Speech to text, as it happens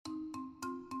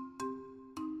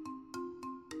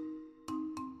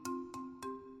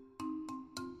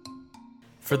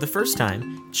For the first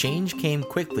time, change came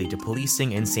quickly to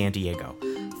policing in San Diego.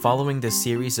 Following the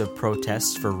series of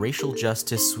protests for racial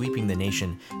justice sweeping the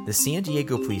nation, the San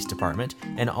Diego Police Department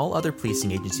and all other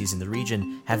policing agencies in the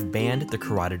region have banned the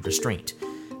carotid restraint.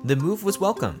 The move was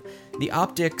welcome. The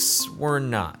optics were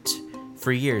not.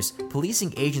 For years,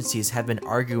 policing agencies have been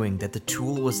arguing that the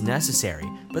tool was necessary,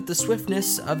 but the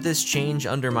swiftness of this change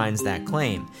undermines that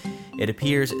claim. It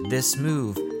appears this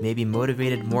move may be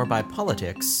motivated more by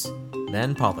politics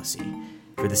than policy.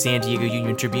 For the San Diego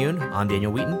Union Tribune, I'm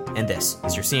Daniel Wheaton, and this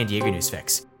is your San Diego News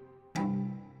Fix.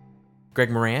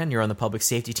 Greg Moran, you're on the public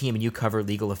safety team and you cover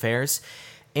legal affairs.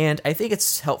 And I think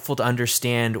it's helpful to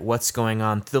understand what's going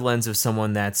on through the lens of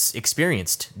someone that's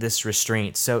experienced this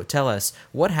restraint. So tell us,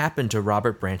 what happened to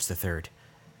Robert Branch III?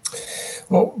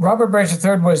 Well, Robert Branch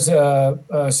III was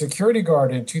a security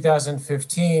guard in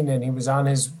 2015, and he was on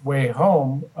his way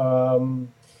home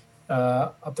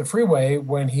up the freeway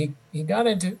when he got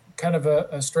into kind of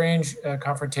a strange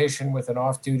confrontation with an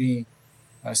off-duty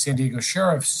San Diego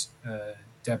sheriff's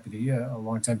deputy, a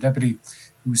longtime deputy,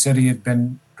 who said he had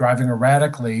been driving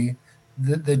erratically.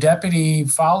 The deputy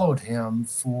followed him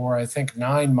for, I think,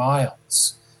 9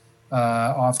 miles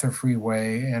off the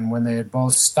freeway. And when they had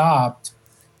both stopped,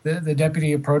 the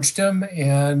deputy approached him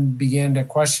and began to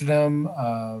question him.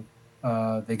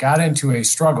 They got into a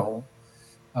struggle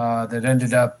that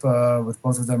ended up with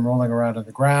both of them rolling around on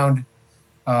the ground.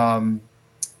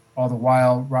 All the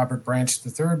while, Robert Branch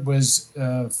III was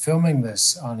filming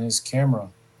this on his camera.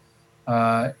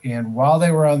 And while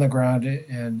they were on the ground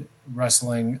and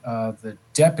wrestling, the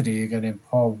deputy, a guy named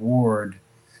Paul Ward,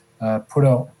 put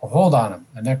a hold on him,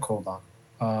 a neck hold on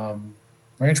him.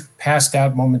 Branch passed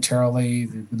out momentarily.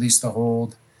 They released the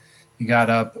hold. He got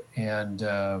up, and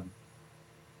the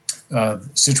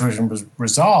situation was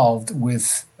resolved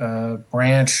with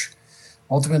Branch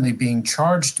ultimately being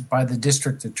charged by the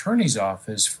district attorney's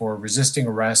office for resisting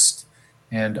arrest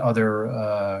and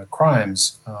other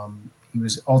crimes. He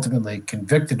was ultimately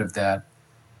convicted of that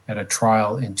at a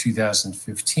trial in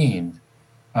 2015.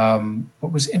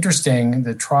 What was interesting,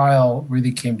 the trial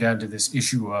really came down to this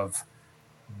issue of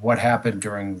what happened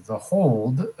during the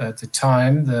hold. At the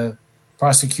time, the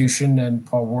prosecution and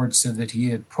Paul Ward said that he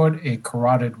had put a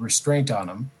carotid restraint on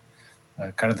him,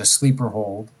 kind of the sleeper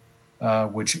hold,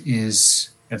 which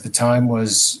is, at the time,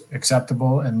 was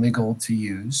acceptable and legal to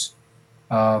use.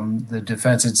 The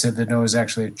defense had said that no, it was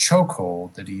actually a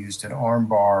chokehold, that he used an arm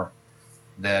bar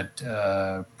that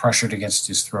pressured against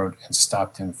his throat and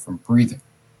stopped him from breathing.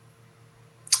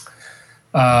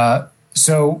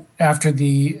 So after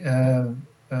the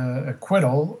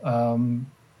acquittal,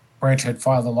 Branch had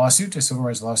filed a lawsuit, a civil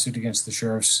rights lawsuit against the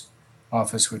sheriff's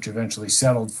office, which eventually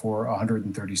settled for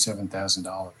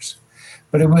 $137,000.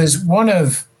 But it was one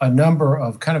of a number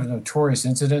of kind of notorious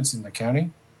incidents in the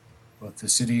county, both the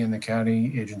city and the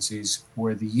county agencies,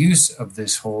 where the use of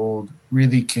this hold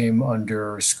really came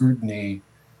under scrutiny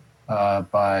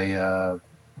by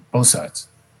both sides.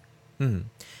 Mm-hmm.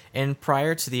 And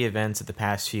prior to the events of the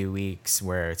past few weeks,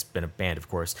 where it's been banned, of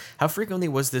course, how frequently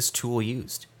was this tool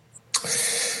used?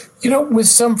 With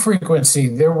some frequency.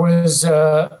 There was,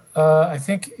 I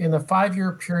think, in the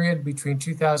 5-year period between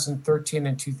 2013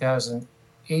 and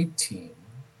 2018.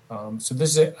 So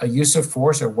this is a use of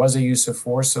force. It was a use of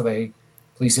force. So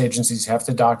police agencies have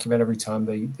to document every time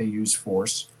they use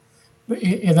force.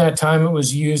 In that time, it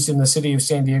was used in the city of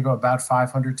San Diego about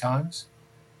 500 times.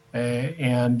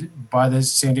 And by the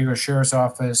San Diego Sheriff's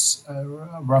Office,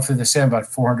 roughly the same, about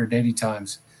 480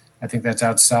 times. I think that's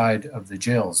outside of the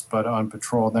jails, but on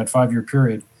patrol in that 5-year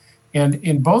period. And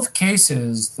in both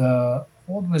cases, the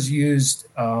hold was used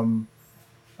a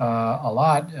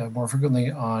lot more frequently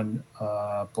on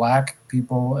Black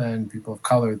people and people of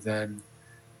color than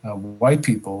white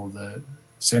people. The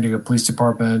San Diego Police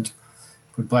Department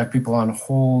put Black people on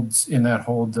holds, in that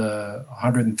hold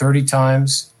 130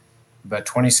 times. About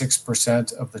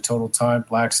 26% of the total time.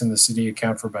 Blacks in the city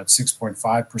account for about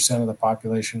 6.5% of the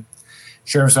population.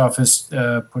 Sheriff's Office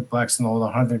put Blacks in the hold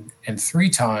 103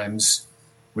 times,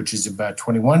 which is about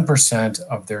 21%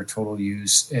 of their total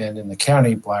use. And in the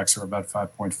county, Blacks are about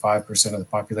 5.5% of the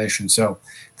population. So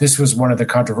this was one of the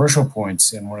controversial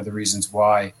points and one of the reasons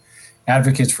why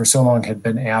advocates for so long had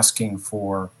been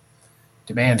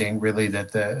demanding really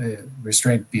that the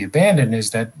restraint be abandoned, is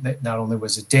that not only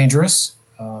was it dangerous,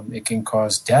 it can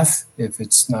cause death if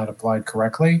it's not applied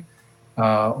correctly,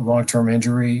 long-term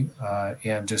injury,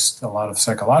 and just a lot of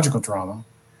psychological trauma,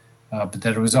 but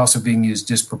that it was also being used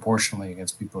disproportionately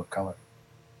against people of color.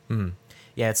 Mm-hmm.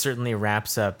 Yeah, it certainly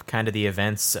wraps up kind of the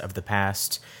events of the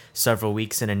past several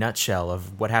weeks in a nutshell.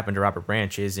 Of what happened to Robert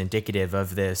Branch is indicative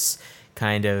of this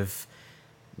kind of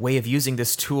way of using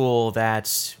this tool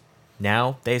that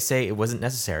now they say it wasn't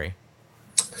necessary.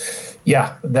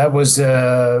 Yeah, that's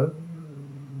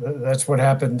what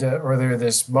happened earlier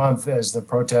this month as the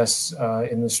protests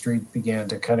in the street began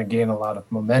to kind of gain a lot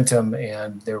of momentum,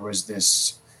 and there was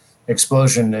this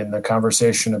explosion in the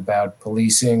conversation about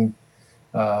policing,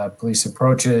 police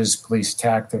approaches, police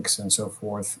tactics, and so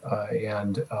forth,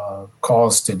 and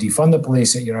calls to defund the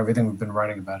police. Everything we've been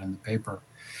writing about in the paper.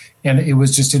 And it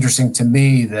was just interesting to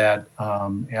me that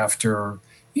after,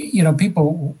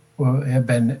 people have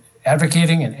been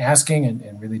advocating and asking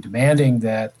and really demanding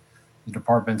that the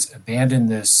departments abandon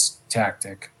this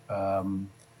tactic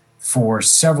for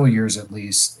several years at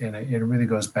least. And it really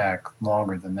goes back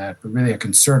longer than that, but really a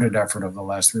concerted effort over the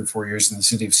last 3 or 4 years in the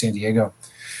city of San Diego.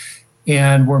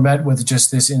 And we're met with just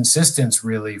this insistence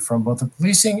really from both the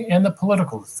policing and the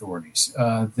political authorities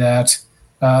that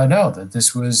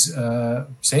this was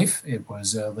safe. It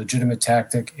was a legitimate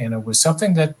tactic, and it was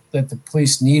something that the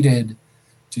police needed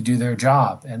to do their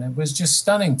job. And it was just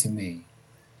stunning to me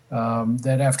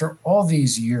that after all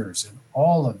these years and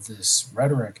all of this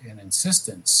rhetoric and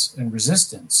insistence and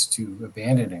resistance to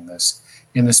abandoning this,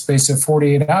 in the space of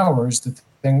 48 hours, the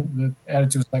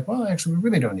attitude was like, well, actually, we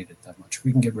really don't need it that much.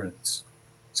 We can get rid of this.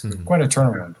 It's quite a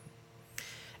turnaround.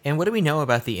 And what do we know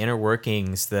about the inner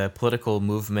workings, the political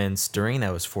movements during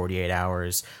those 48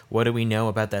 hours? What do we know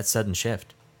about that sudden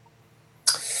shift?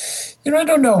 I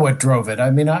don't know what drove it. I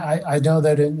mean, I know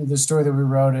that in the story that we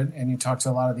wrote, and you talked to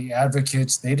a lot of the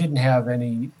advocates, they've been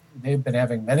having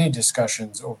many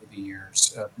discussions over the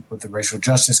years with the Racial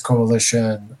Justice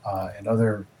Coalition and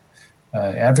other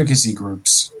advocacy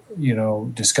groups,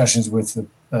 discussions with the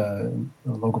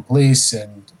local police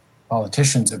and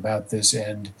politicians about this,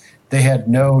 and they had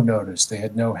no notice, they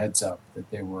had no heads up that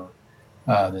they were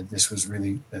that this was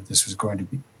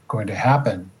going to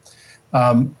happen.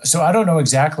 So I don't know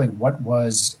exactly what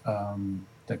was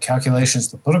the calculations,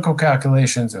 the political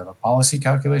calculations or the policy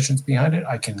calculations behind it.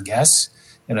 I can guess,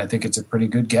 and I think it's a pretty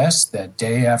good guess, that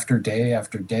day after day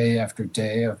after day after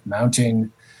day of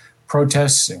mounting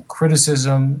protests and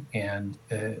criticism and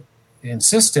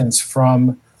insistence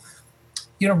from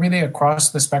really across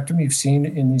the spectrum. You've seen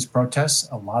in these protests,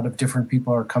 a lot of different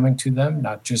people are coming to them,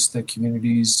 not just the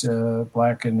communities,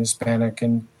 Black and Hispanic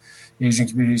and Asian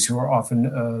communities who are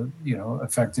often,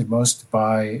 affected most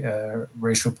by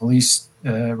racial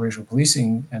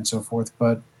policing and so forth,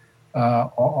 but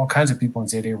all kinds of people in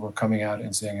San Diego were coming out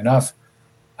and saying enough.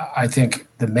 I think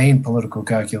the main political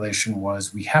calculation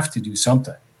was we have to do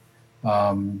something.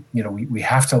 We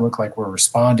have to look like we're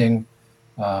responding.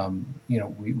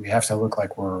 We have to look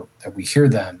like that we hear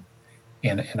them,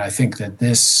 and I think that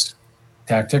this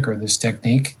tactic or this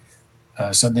technique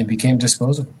suddenly became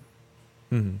disposable.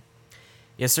 Mm-hmm.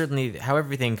 Yeah, certainly. How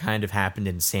everything kind of happened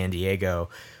in San Diego,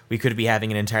 we could be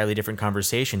having an entirely different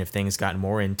conversation if things got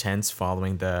more intense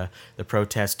following the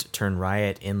protest turn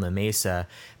riot in La Mesa.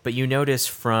 But you notice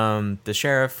from the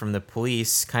sheriff, from the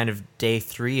police, kind of day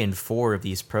 3 and 4 of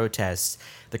these protests,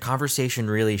 the conversation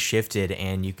really shifted,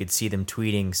 and you could see them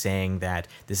tweeting saying that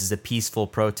this is a peaceful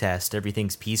protest,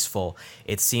 everything's peaceful.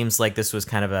 It seems like this was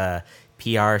kind of a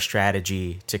PR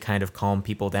strategy to kind of calm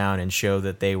people down and show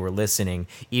that they were listening,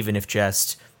 even if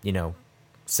just,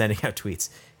 sending out tweets.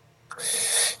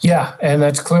 Yeah, and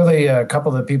that's clearly a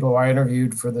couple of the people I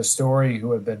interviewed for the story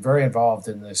who have been very involved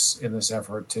in this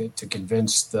effort to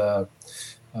convince the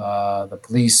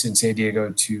police in San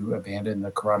Diego to abandon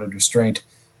the carotid restraint.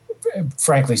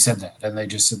 Frankly, said that, and they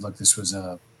just said, "Look, this was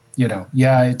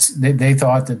they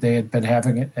thought that they had been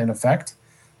having an effect,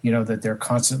 that they're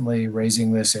constantly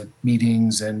raising this at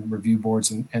meetings and review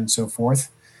boards and so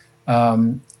forth,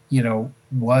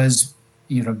 was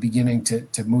beginning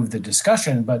to move the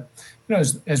discussion, but."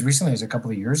 As recently as a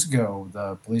couple of years ago,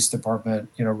 the police department,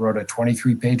 wrote a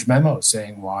 23-page memo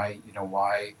saying why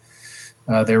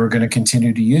they were going to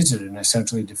continue to use it and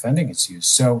essentially defending its use.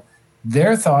 So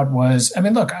their thought was,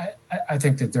 look, I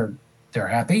think that they're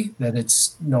happy that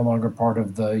it's no longer part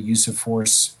of the use of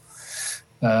force,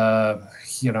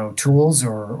 tools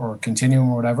or continuum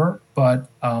or whatever, but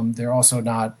they're also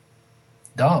not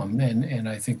dumb, and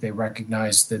I think they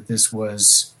recognized that this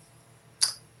was.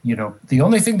 The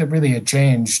only thing that really had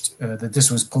changed, that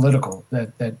this was political,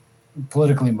 that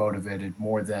politically motivated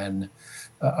more than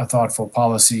a thoughtful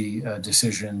policy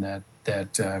decision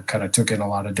that kind of took in a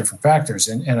lot of different factors.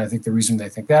 And I think the reason they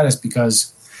think that is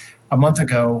because a month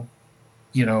ago,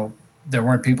 there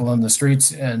weren't people in the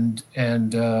streets and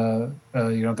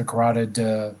the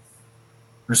carotid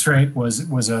restraint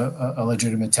was a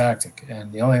legitimate tactic.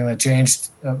 And the only thing that changed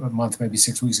a month, maybe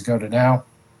 6 weeks ago to now,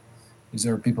 is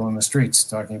there are people in the streets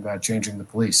talking about changing the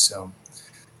police. So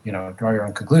draw your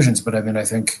own conclusions. But I mean,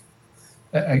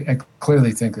 I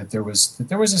clearly think that there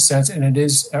was a sense, and it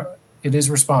is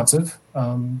responsive.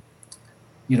 That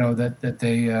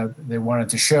they wanted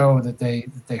to show that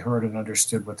they heard and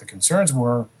understood what the concerns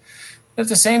were. But at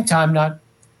the same time, not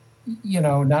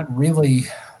really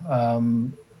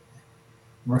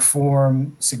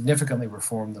significantly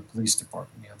reform the police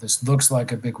department. This looks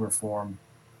like a big reform.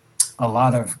 A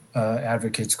lot of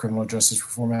advocates, criminal justice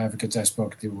reform advocates I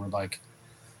spoke to were like,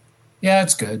 yeah,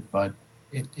 it's good, but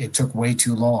it took way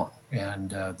too long.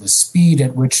 And the speed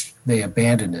at which they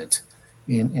abandoned it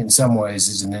in some ways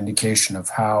is an indication of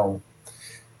how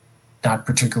not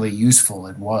particularly useful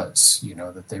it was,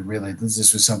 that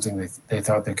this was something they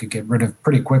thought they could get rid of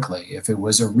pretty quickly. If it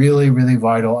was a really, really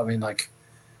vital,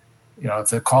 if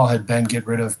the call had been get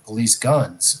rid of police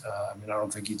guns, I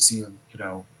don't think you'd see them,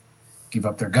 give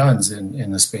up their guns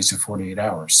in the space of 48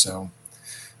 hours. So,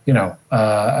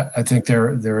 I think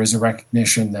there is a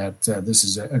recognition that this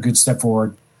is a good step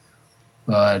forward,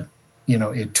 but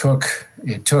it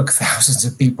took thousands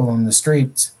of people in the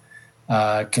streets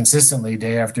consistently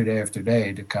day after day after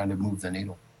day to kind of move the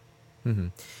needle. Mm-hmm.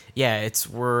 Yeah,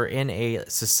 we're in a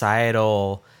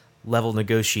societal level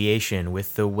negotiation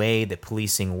with the way that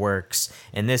policing works,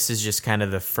 and this is just kind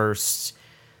of the first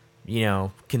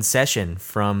concession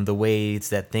from the ways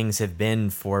that things have been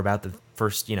for about the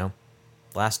first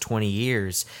last 20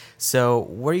 years. So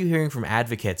what are you hearing from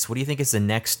advocates? What do you think is the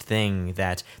next thing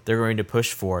that they're going to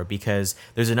push for? Because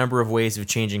there's a number of ways of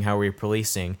changing how we're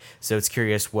policing. So it's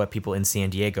curious what people in San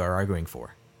Diego are arguing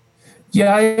for.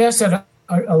 Yeah, I asked that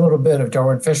a little bit of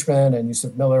Darwin Fishman and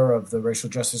Yusuf Miller of the Racial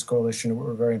Justice Coalition, who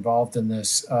were very involved in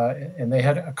this. And they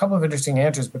had a couple of interesting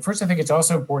answers. But first, I think it's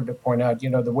also important to point out,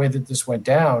 the way that this went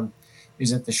down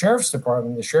is that the sheriff's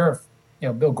department, the sheriff,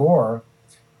 Bill Gore,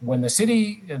 when the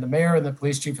city and the mayor and the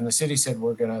police chief in the city said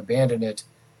we're going to abandon it,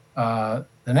 the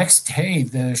next day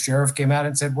the sheriff came out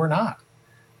and said we're not.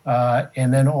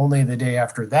 And then only the day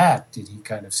after that did he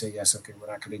kind of say, yes, okay,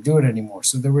 we're not going to do it anymore.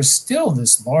 So there was still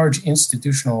this large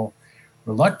institutional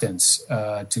reluctance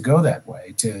to go that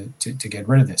way, to get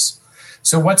rid of this.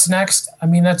 So what's next?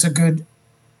 That's a good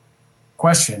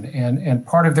question. And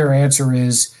part of their answer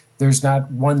is there's not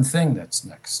one thing that's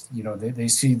next. They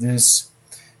see this,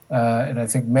 and I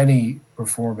think many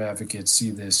reform advocates see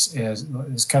this as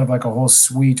kind of like a whole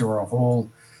suite or a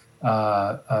whole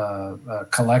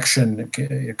collection,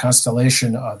 a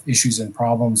constellation of issues and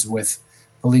problems with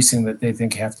policing that they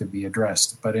think have to be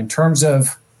addressed. But in terms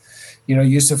of,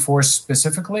 use of force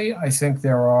specifically, I think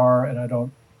there are, and I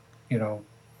don't,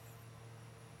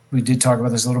 we did talk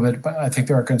about this a little bit, but I think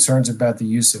there are concerns about the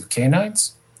use of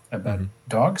canines, about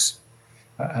dogs,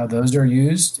 how those are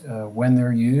used, when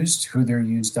they're used, who they're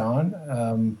used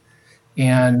on,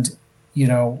 and,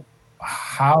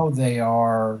 how they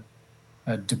are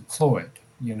deployed,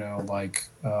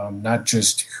 not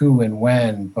just who and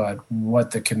when, but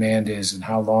what the command is and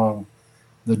how long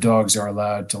the dogs are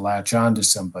allowed to latch on to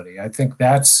somebody. I think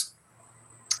that's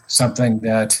something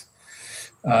that,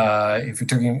 if you're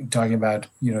talking about,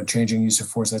 changing use of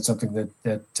force, that's something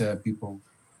that people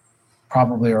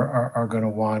probably are going to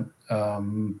want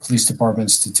police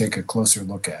departments to take a closer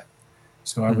look at.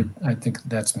 So I think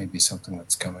that's maybe something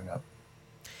that's coming up.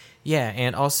 Yeah,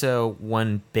 and also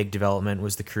one big development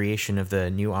was the creation of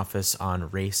the new Office on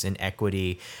Race and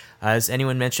Equity. Has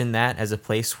anyone mentioned that as a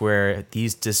place where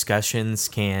these discussions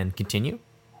can continue?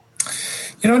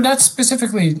 Not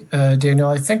specifically, Daniel.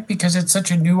 I think because it's such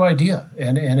a new idea,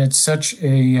 and it's such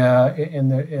a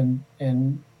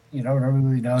and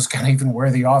nobody knows kind of even where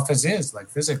the office is, like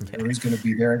physically, or who's going to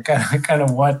be there, and kind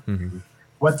of what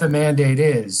the mandate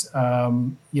is.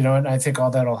 And I think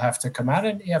all that will have to come out,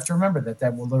 and you have to remember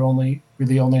that will really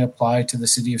only apply to the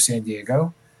city of San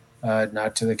Diego,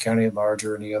 not to the county at large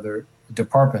or any other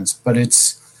departments. But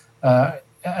it's, I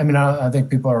think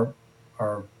people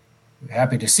are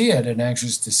happy to see it and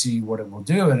anxious to see what it will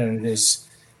do. And it is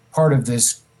part of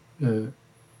this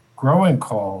growing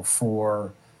call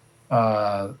for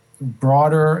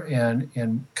broader and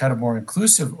kind of more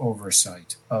inclusive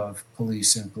oversight of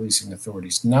police and policing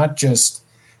authorities, not just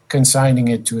consigning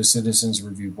it to a citizens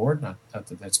review board, not that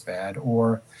that's bad,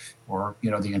 or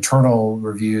the internal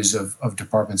reviews of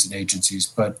departments and agencies,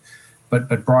 but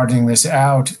broadening this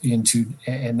out into,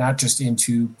 and not just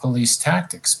into police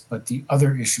tactics, but the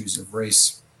other issues of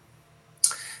race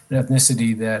and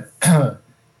ethnicity that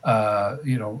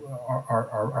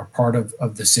are part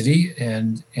of the city,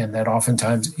 and that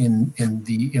oftentimes in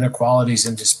the inequalities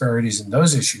and disparities in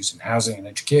those issues in housing and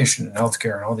education and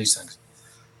healthcare and all these things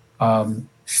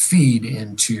feed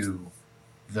into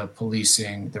the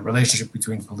policing, the relationship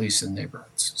between police and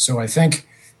neighborhoods. So I think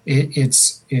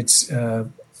I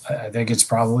think it's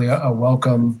probably a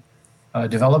welcome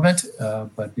development,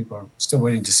 but people are still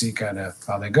waiting to see kind of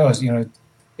how that goes.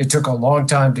 It took a long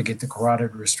time to get the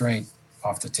carotid restraint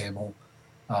off the table.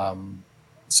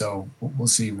 So we'll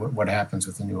see what happens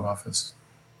with the new office.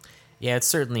 Yeah, it's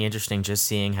certainly interesting just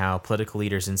seeing how political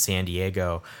leaders in San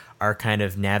Diego are kind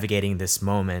of navigating this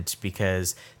moment,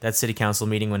 because that city council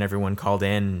meeting when everyone called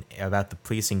in about the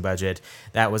policing budget,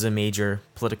 that was a major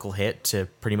political hit to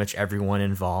pretty much everyone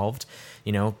involved.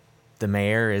 The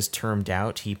mayor is termed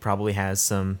out. He probably has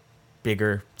some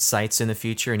bigger sights in the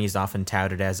future, and he's often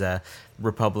touted as a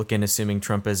Republican, assuming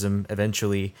Trumpism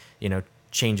eventually,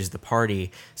 changes the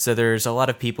party. So there's a lot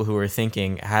of people who are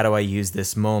thinking, how do I use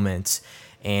this moment?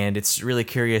 And it's really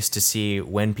curious to see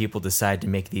when people decide to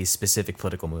make these specific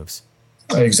political moves.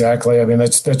 Exactly. I mean,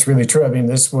 that's really true. I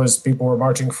mean, people were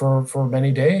marching for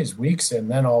many days, weeks,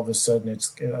 and then all of a sudden,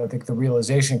 I think the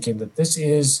realization came that this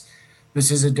is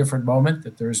a different moment.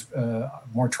 That there's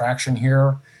more traction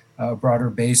here, a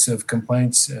broader base of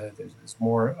complaints. There's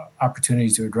more opportunity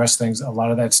to address things. A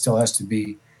lot of that still has to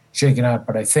be shaken out,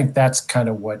 but I think that's kind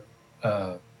of what.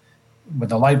 When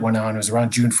the light went on, it was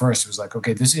around June 1st. It was like,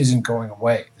 okay, this isn't going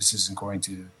away. This isn't going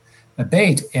to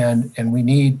abate, and we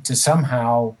need to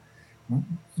somehow,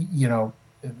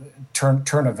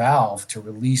 turn a valve to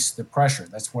release the pressure.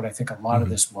 That's what I think a lot of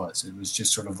this was. It was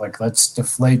just sort of like, let's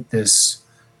deflate this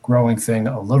growing thing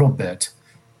a little bit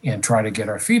and try to get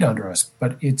our feet under us.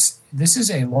 But this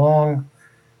is a long,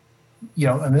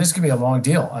 this could be a long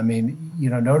deal. I mean,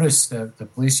 notice the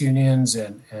police unions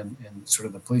and sort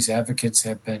of the police advocates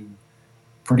have been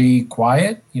pretty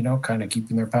quiet, kind of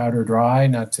keeping their powder dry,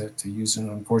 not to use an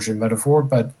unfortunate metaphor,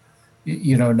 but,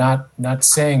 not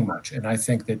saying much. And I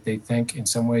think that they think in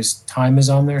some ways time is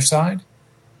on their side,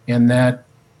 and that,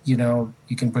 you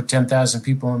can put 10,000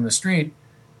 people in the street,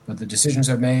 but the decisions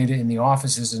are made in the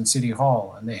offices in City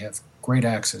Hall, and they have great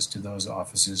access to those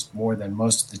offices more than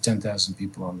most of the 10,000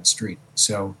 people on the street.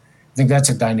 So I think that's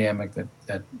a dynamic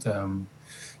that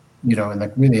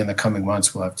really in the coming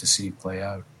months we'll have to see play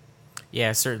out.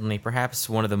 Yeah, certainly. Perhaps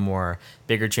one of the more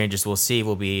bigger changes we'll see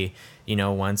will be,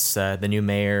 once the new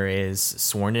mayor is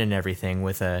sworn in and everything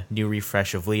with a new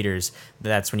refresh of leaders,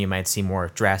 that's when you might see more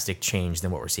drastic change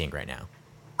than what we're seeing right now.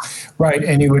 Right,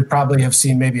 and you would probably have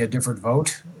seen maybe a different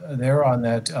vote there on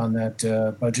that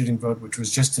budgeting vote, which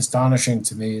was just astonishing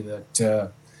to me that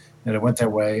it went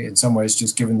that way. In some ways,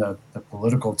 just given the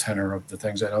political tenor of the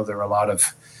things, I know there are a lot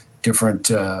of different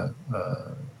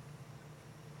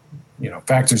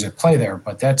factors at play there,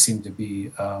 but that seemed to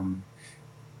be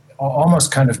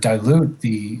almost kind of dilute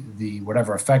the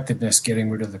whatever effectiveness getting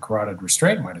rid of the carotid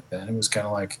restraint might have been. It was kind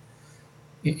of like,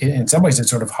 in some ways, it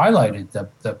sort of highlighted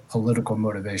the political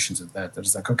motivations of that. That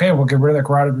it's like, okay, we'll get rid of the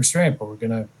carotid restraint, but we're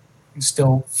going to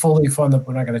still fully fund them.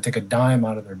 We're not going to take a dime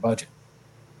out of their budget.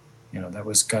 That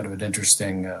was kind of an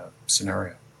interesting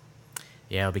scenario.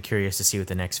 Yeah, I'll be curious to see what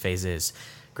the next phase is.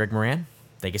 Greg Moran,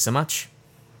 thank you so much.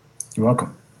 You're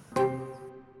welcome.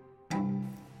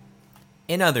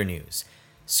 In other news,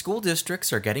 school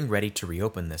districts are getting ready to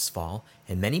reopen this fall,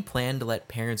 and many plan to let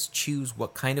parents choose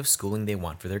what kind of schooling they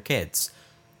want for their kids.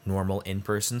 Normal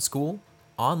in-person school,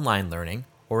 online learning,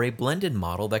 or a blended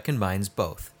model that combines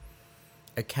both.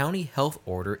 A county health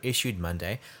order issued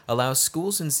Monday allows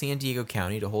schools in San Diego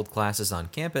County to hold classes on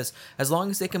campus as long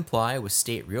as they comply with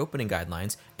state reopening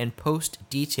guidelines and post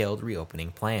detailed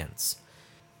reopening plans.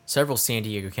 Several San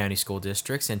Diego County school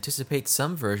districts anticipate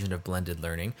some version of blended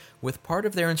learning, with part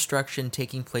of their instruction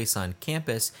taking place on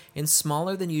campus in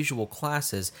smaller than usual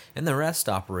classes and the rest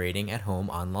operating at home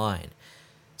online.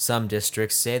 Some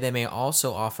districts say they may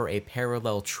also offer a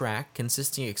parallel track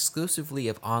consisting exclusively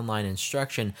of online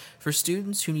instruction for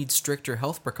students who need stricter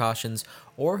health precautions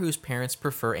or whose parents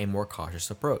prefer a more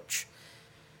cautious approach.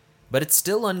 But it's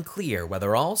still unclear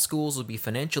whether all schools will be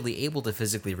financially able to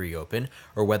physically reopen,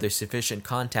 or whether sufficient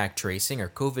contact tracing or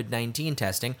COVID-19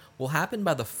 testing will happen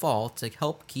by the fall to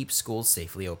help keep schools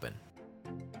safely open.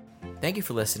 Thank you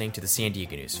for listening to the San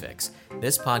Diego News Fix.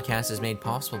 This podcast is made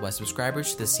possible by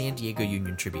subscribers to the San Diego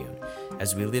Union Tribune.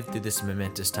 As we live through this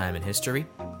momentous time in history,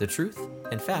 the truth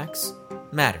and facts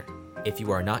matter. If you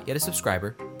are not yet a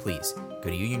subscriber, please go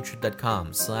to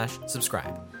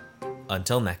uniontrib.com/subscribe.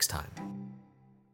 Until next time.